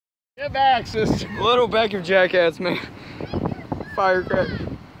Get back, sister. Little back of Jackass, man. Firecrack.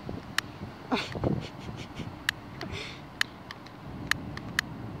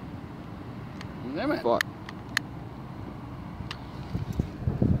 Damn it. Fuck.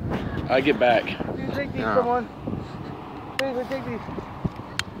 I get back. You take these, No. someone. Please, take these.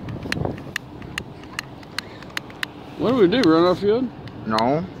 What do we do? Run off field?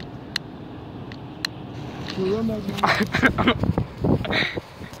 No. We run back.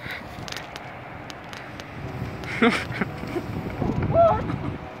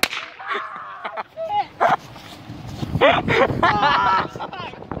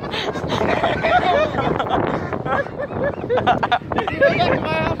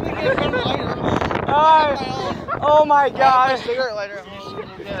 Oh my God! Cigarette lighter.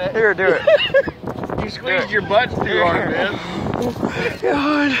 Here, do it. You squeezed your butts too hard, man.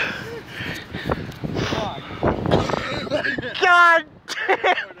 God. God.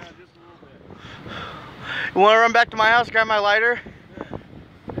 You want to run back to my house, grab my lighter?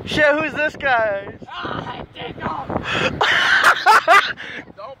 Shit, who's this guy?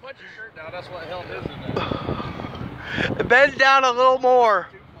 Don't put your shirt down. That's what hell is in there. Bend down a little more.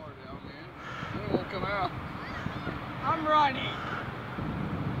 Too far down, man. It won't come out. I'm running.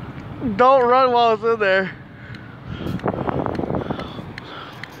 Don't run while it's in there. I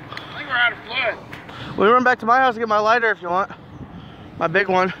think we're out of flood. We run back to my house and get my lighter if you want. My big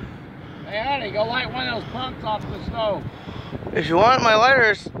one. Hey, honey, go light one of those pumps off the stove. If you want, my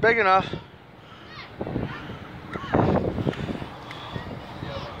lighter is big enough.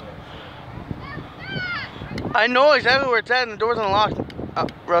 I know exactly where it's at and the door's unlocked,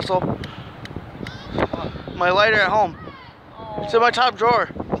 Russell. My lighter at home. It's in my top drawer.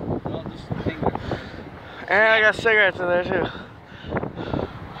 Well, just hang there. And I got cigarettes in there too.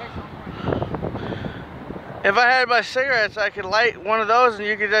 If I had my cigarettes, I could light one of those and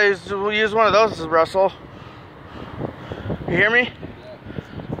you could use one of those, Russell. You hear me?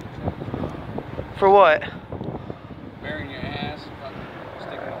 For what? Burying your ass,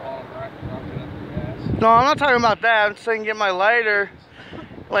 sticking a hole right up your ass. No, I'm not talking about that. I'm saying get my lighter.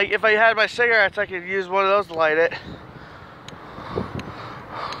 Like if I had my cigarettes, I could use one of those to light it.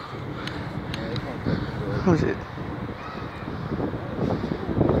 Let me see it.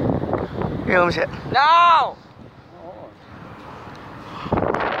 Here, let me see it. No!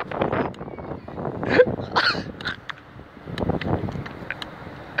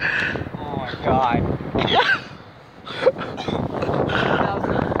 Oh my God.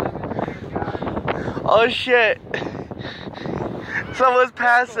 Oh shit. Someone's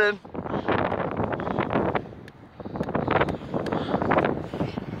passing.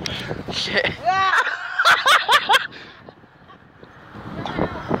 Shit.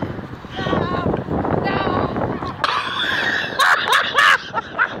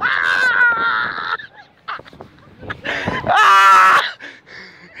 Ah!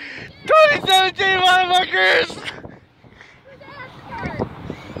 2017 motherfuckers!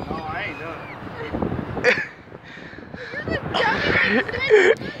 No, I ain't done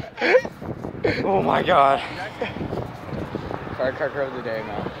it. Oh my God. Firecracker of the day,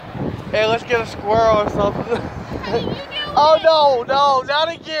 man. Hey, let's get a squirrel or something. Oh no, no, not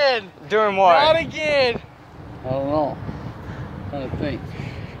again. Doing what? Not again. I don't know. I'm trying to think.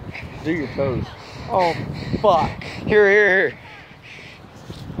 Do your toes. Oh fuck. Here.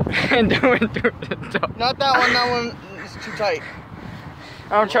 And doing Not that one is too tight.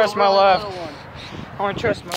 I don't trust my left. I want to trust my